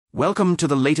Welcome to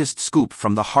the latest scoop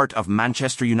from the heart of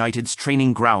Manchester United's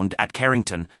training ground at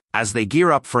Carrington, as they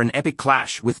gear up for an epic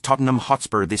clash with Tottenham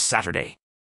Hotspur this Saturday.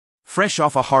 Fresh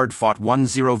off a hard-fought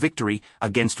 1-0 victory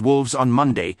against Wolves on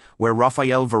Monday, where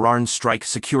Raphael Varane's strike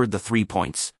secured the 3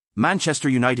 points, Manchester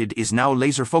United is now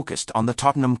laser-focused on the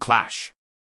Tottenham clash.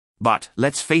 But,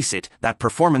 let's face it, that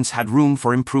performance had room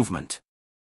for improvement.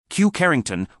 Cue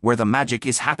Carrington, where the magic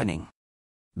is happening.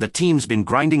 The team's been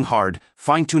grinding hard,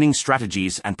 fine-tuning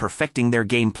strategies and perfecting their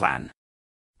game plan.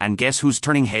 And guess who's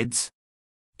turning heads?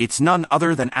 It's none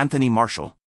other than Anthony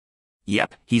Martial.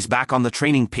 Yep, he's back on the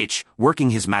training pitch,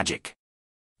 working his magic.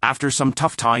 After some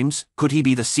tough times, could he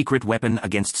be the secret weapon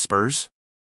against Spurs?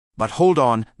 But hold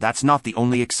on, that's not the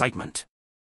only excitement.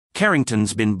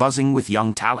 Carrington's been buzzing with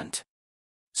young talent.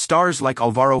 Stars like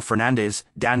Alvaro Fernandez,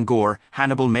 Gore,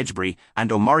 Hannibal Mejbri,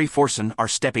 and Omari Forson are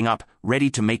stepping up, ready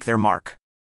to make their mark.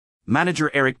 Manager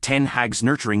Erik Ten Hag's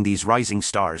nurturing these rising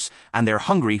stars, and they're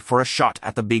hungry for a shot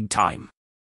at the big time.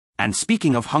 And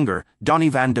speaking of hunger, Donny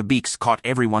van de Beek's caught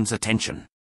everyone's attention.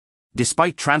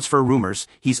 Despite transfer rumors,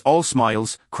 he's all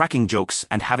smiles, cracking jokes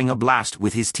and having a blast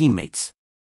with his teammates.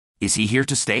 Is he here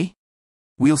to stay?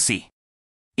 We'll see.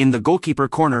 In the goalkeeper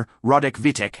corner, Radek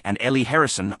Vitek and Eli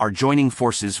Harrison are joining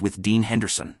forces with Dean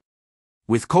Henderson.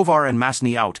 With Kovar and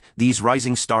Masny out, these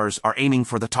rising stars are aiming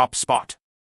for the top spot.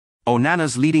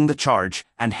 Onana's leading the charge,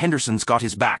 and Henderson's got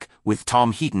his back, with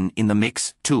Tom Heaton in the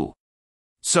mix, too.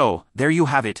 So, there you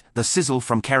have it, the sizzle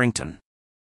from Carrington.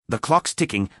 The clock's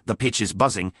ticking, the pitch is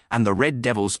buzzing, and the Red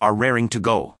Devils are raring to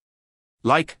go.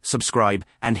 Like, subscribe,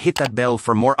 and hit that bell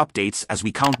for more updates as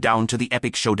we count down to the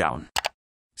epic showdown.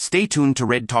 Stay tuned to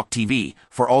Red Talk TV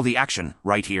for all the action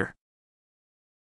right here.